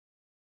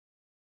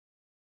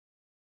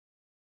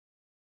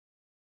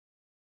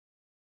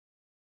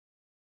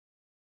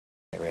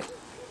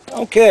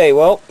Okay,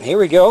 well, here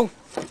we go.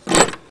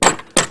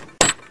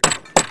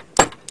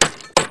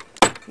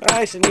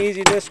 Nice and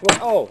easy this way.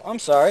 Oh, I'm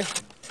sorry.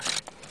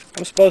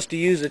 I'm supposed to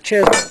use a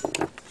chisel.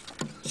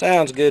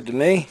 Sounds good to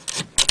me.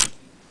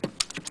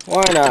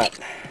 Why not?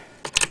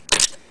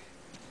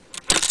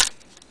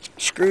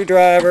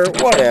 Screwdriver,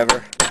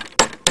 whatever.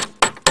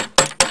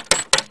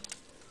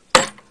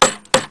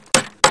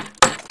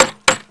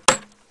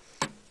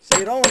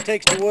 See, it only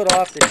takes the wood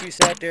off that you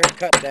sat there and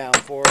cut down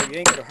for. You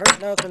ain't gonna hurt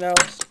nothing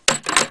else.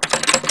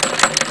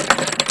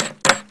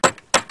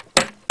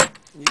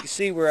 You can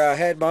see where I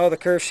had my other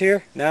curves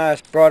here. Now I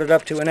brought it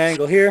up to an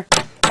angle here.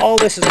 All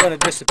this is going to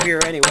disappear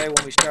anyway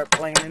when we start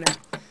planing it.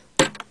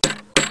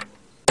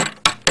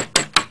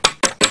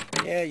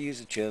 Yeah,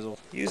 use a chisel.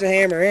 Use a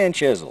hammer and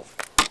chisel.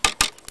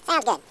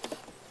 Sounds good.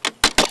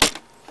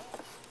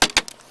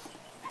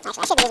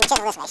 Actually, I should be using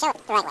chisel this way. Show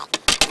it the right way.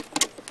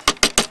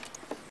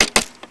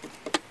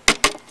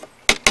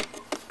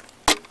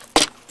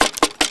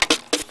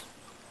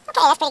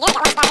 Okay, that's pretty good.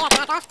 Got one spot here I can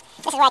knock off.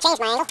 This is where I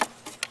changed my angle.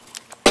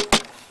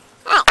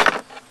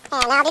 Alright.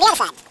 And now I'll do the other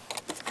side.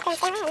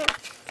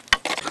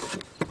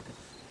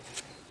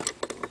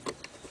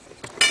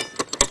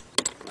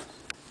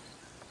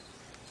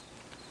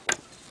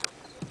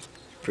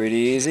 Pretty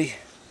easy.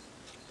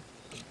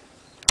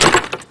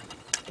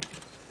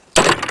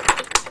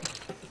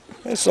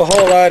 It's a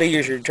whole lot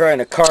easier trying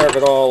to carve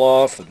it all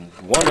off and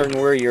wondering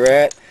where you're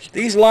at.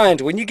 These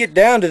lines, when you get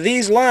down to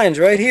these lines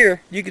right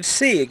here, you can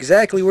see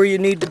exactly where you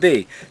need to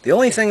be. The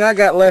only thing I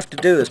got left to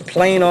do is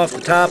plane off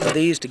the top of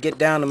these to get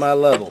down to my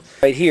level.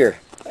 Right here,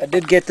 I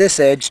did get this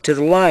edge to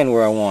the line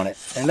where I want it,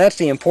 and that's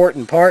the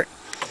important part.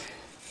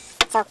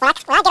 So when I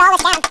get all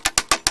this down,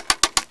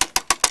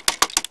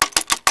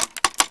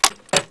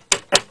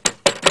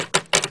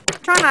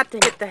 try not to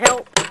hit the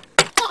help.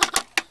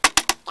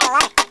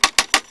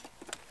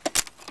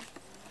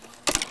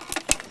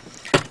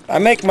 I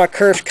make my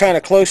curves kind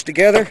of close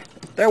together.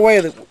 That way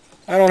that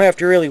I don't have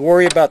to really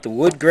worry about the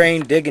wood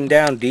grain digging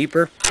down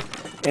deeper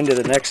into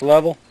the next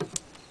level.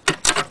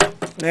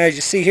 Now as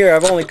you see here,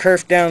 I've only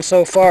curved down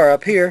so far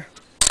up here.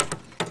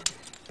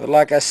 But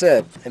like I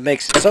said, it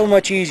makes it so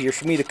much easier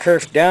for me to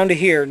curve down to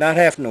here, not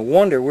having to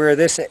wonder where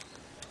this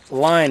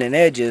line and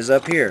edge is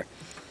up here.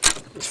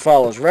 This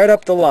follows right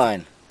up the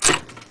line.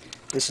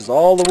 This is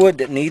all the wood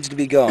that needs to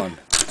be gone.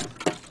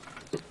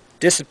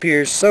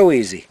 Disappears so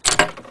easy.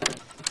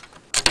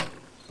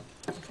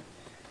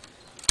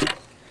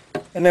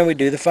 And then we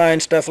do the fine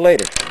stuff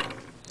later.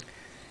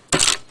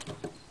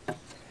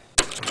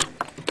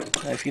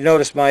 Now if you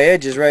notice my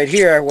edges right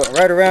here, I went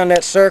right around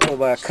that circle,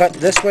 but I cut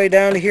this way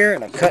down to here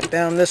and I cut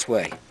down this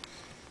way.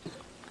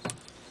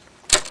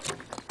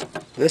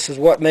 This is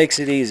what makes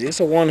it easy. It's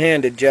a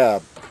one-handed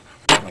job.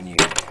 When you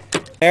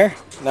there,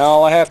 now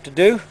all I have to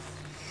do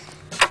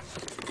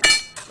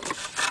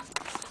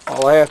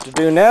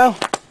now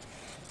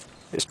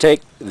is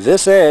take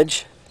this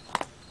edge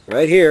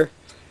right here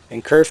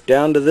and curve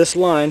down to this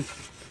line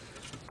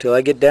till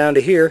I get down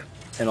to here,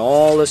 and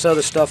all this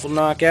other stuff will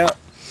knock out.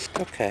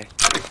 Okay.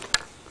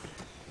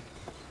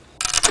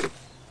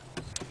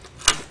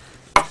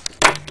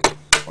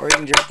 Or you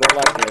can just go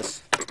like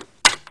this.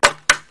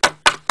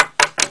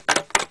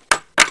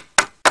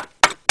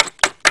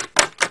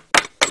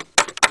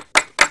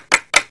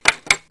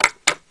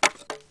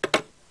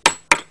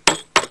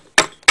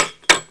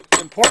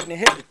 It's important to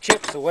hit the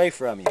chips away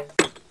from you.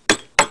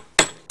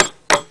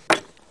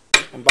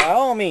 And by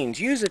all means,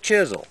 use a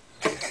chisel.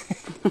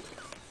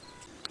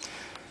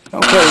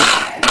 Okay.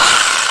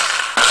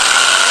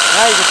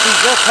 Now you can see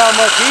just how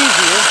much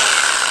easier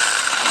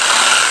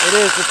it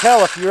is to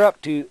tell if you're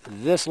up to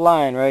this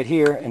line right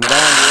here and down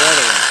to the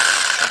other one.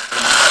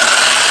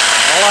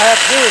 All I have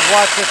to do is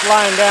watch this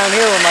line down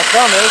here where my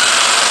thumb is.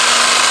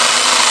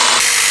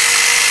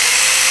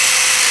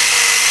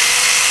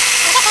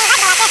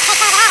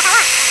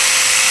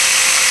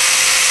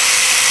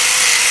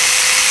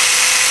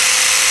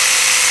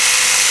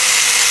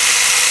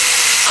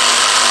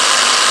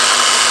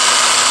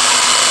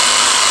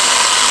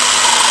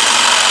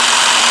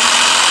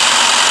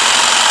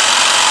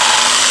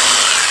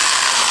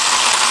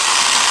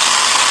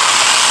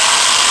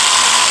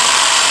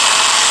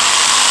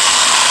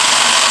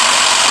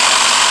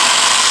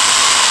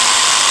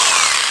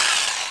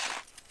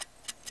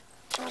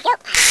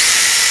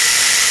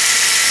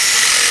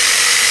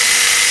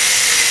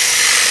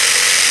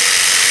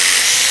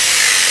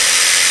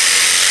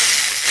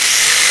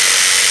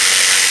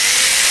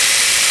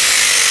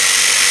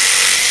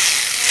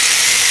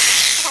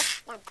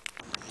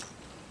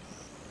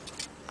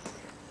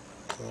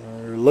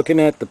 Looking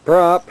at the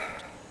prop,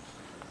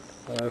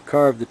 I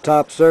carved the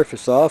top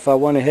surface off. I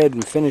went ahead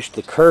and finished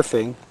the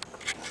kerfing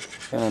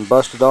and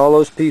busted all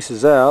those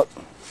pieces out.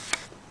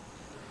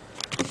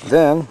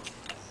 Then,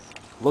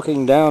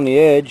 looking down the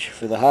edge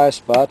for the high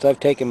spots, I've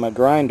taken my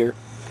grinder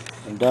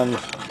and done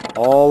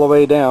all the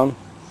way down.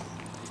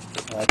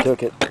 I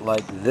took it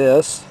like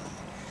this,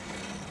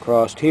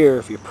 across here.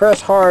 If you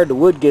press hard, the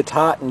wood gets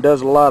hot and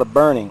does a lot of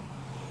burning.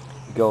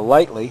 You go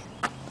lightly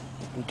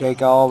and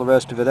take all the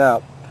rest of it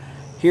out.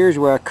 Here's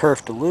where I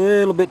kerfed a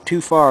little bit too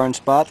far in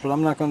spots, but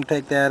I'm not going to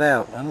take that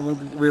out. I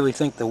don't really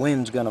think the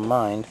wind's going to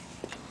mind.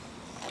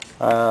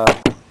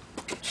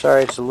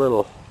 Sorry it's a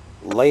little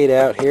late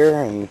out here,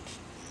 and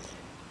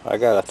I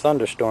got a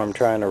thunderstorm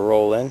trying to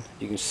roll in.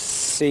 You can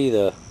see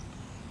the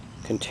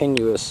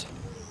continuous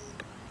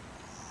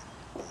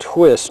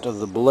twist of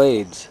the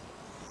blades.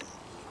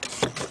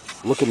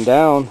 Looking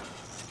down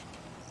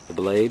the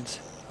blades,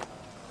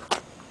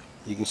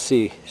 you can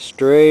see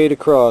straight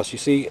across. You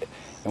see,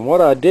 and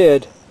what I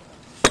did,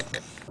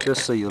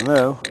 just so you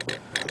know,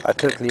 I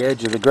took the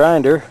edge of the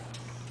grinder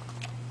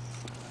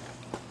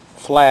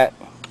flat.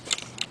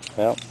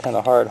 Well, kind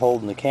of hard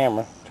holding the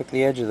camera. Took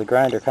the edge of the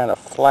grinder kind of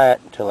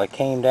flat until I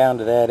came down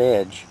to that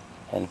edge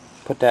and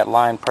put that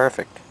line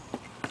perfect.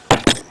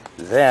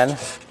 Then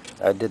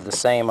I did the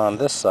same on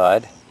this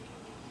side,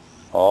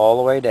 all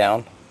the way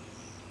down,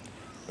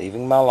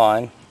 leaving my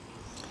line,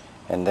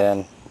 and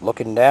then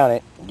looking down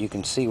it, you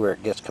can see where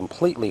it gets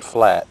completely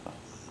flat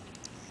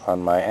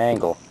on my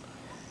angle.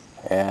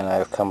 And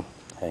I've come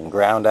and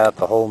ground out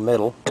the whole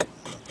middle.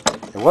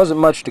 There wasn't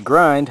much to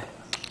grind,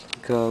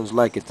 because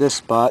like at this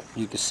spot,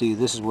 you can see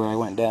this is where I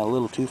went down a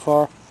little too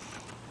far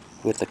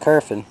with the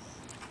kerfing.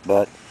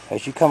 But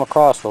as you come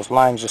across, those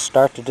lines just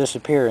start to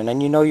disappear, and then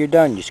you know you're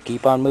done. You just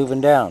keep on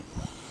moving down.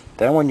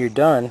 Then when you're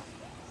done,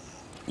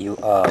 you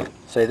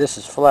say this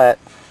is flat,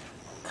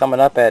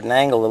 coming up at an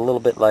angle a little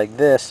bit like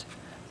this,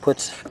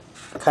 puts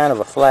kind of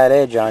a flat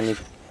edge on you,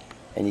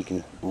 and you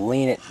can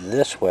lean it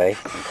this way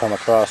and come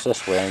across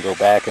this way and go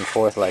back and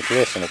forth like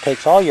this, and it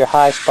takes all your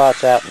high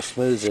spots out and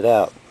smooths it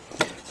out.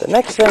 The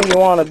next thing you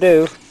want to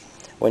do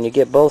when you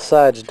get both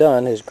sides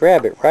done is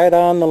grab it right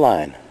on the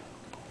line.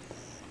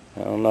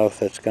 I don't know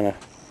if it's gonna,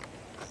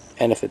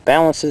 and if it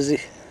balances,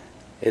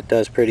 it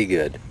does pretty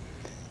good.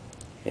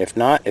 If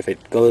not, if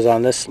it goes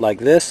on this like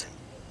this,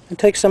 and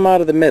take some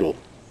out of the middle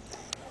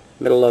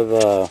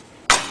of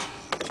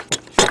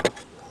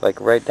like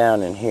right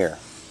down in here.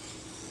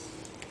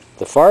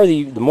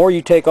 The more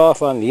you take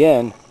off on the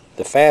end,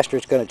 the faster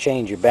it's going to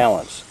change your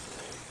balance.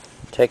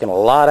 Taking a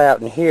lot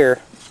out in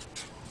here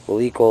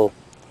will equal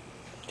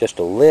just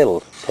a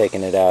little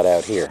taking it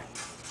out here.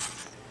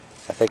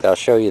 I think I'll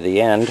show you the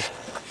end,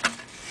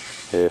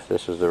 if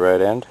this is the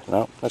right end.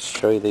 No, let's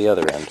show you the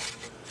other end,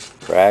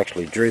 where I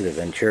actually drew the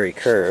Venturi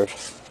curve.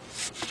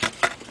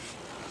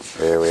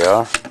 There we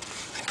are.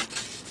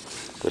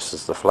 This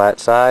is the flat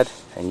side,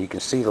 and you can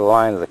see the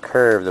line of the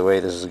curve the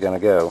way this is going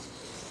to go.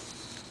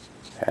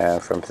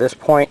 And from this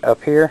point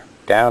up here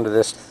down to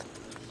this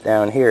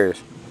down here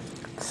is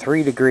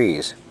 3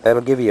 degrees.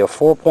 That'll give you a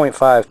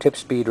 4.5 tip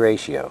speed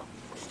ratio.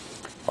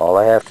 All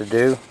I have to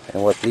do,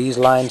 and what these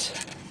lines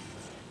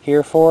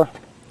here for,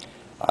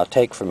 I'll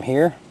take from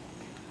here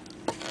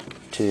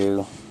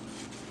to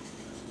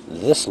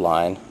this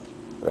line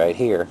right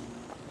here,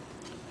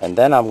 and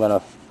then I'm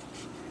gonna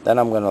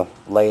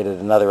lay it at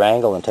another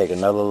angle and take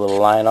another little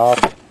line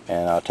off,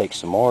 and I'll take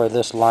some more of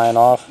this line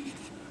off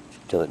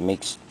till it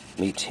meets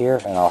here,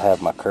 and I'll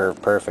have my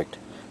curve perfect.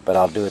 But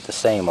I'll do it the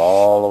same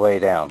all the way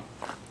down.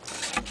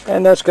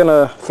 And that's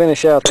gonna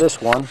finish out this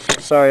one.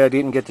 Sorry I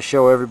didn't get to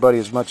show everybody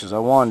as much as I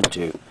wanted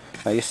to.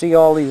 Now you see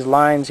all these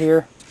lines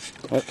here?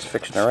 It's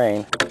fixing to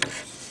rain.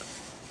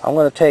 I'm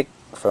going to take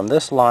from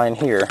this line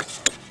here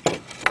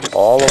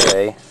all the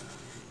way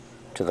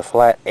to the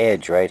flat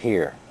edge right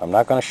here. I'm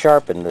not going to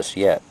sharpen this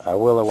yet. I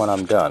will when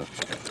I'm done.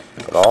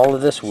 But all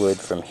of this wood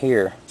from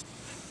here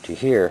to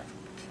here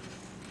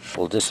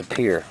will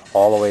disappear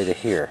all the way to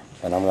here.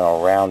 And I'm going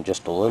to round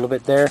just a little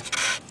bit there.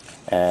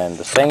 And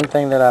the same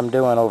thing that I'm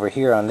doing over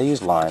here on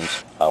these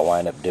lines, I'll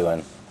wind up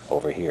doing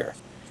over here.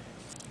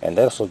 And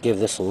this will give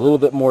this a little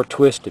bit more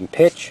twist and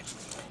pitch.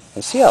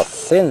 And see how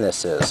thin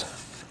this is.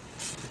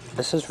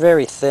 This is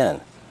very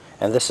thin.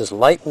 And this is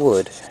light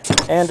wood,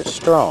 and it's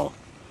strong.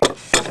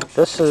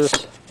 This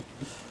is...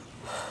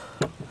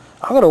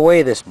 I'm going to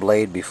weigh this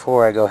blade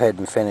before I go ahead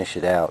and finish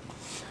it out.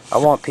 I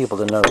want people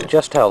to know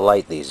just how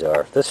light these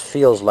are. This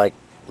feels like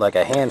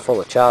a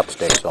handful of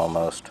chopsticks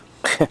almost.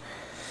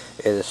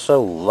 It is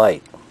so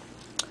light.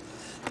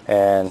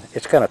 And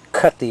it's going to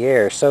cut the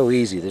air so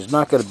easy. There's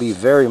not going to be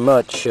very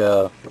much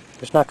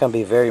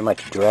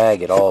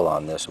drag at all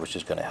on this, which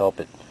is going to help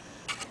it.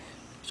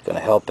 It's going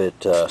to help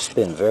it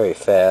spin very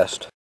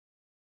fast.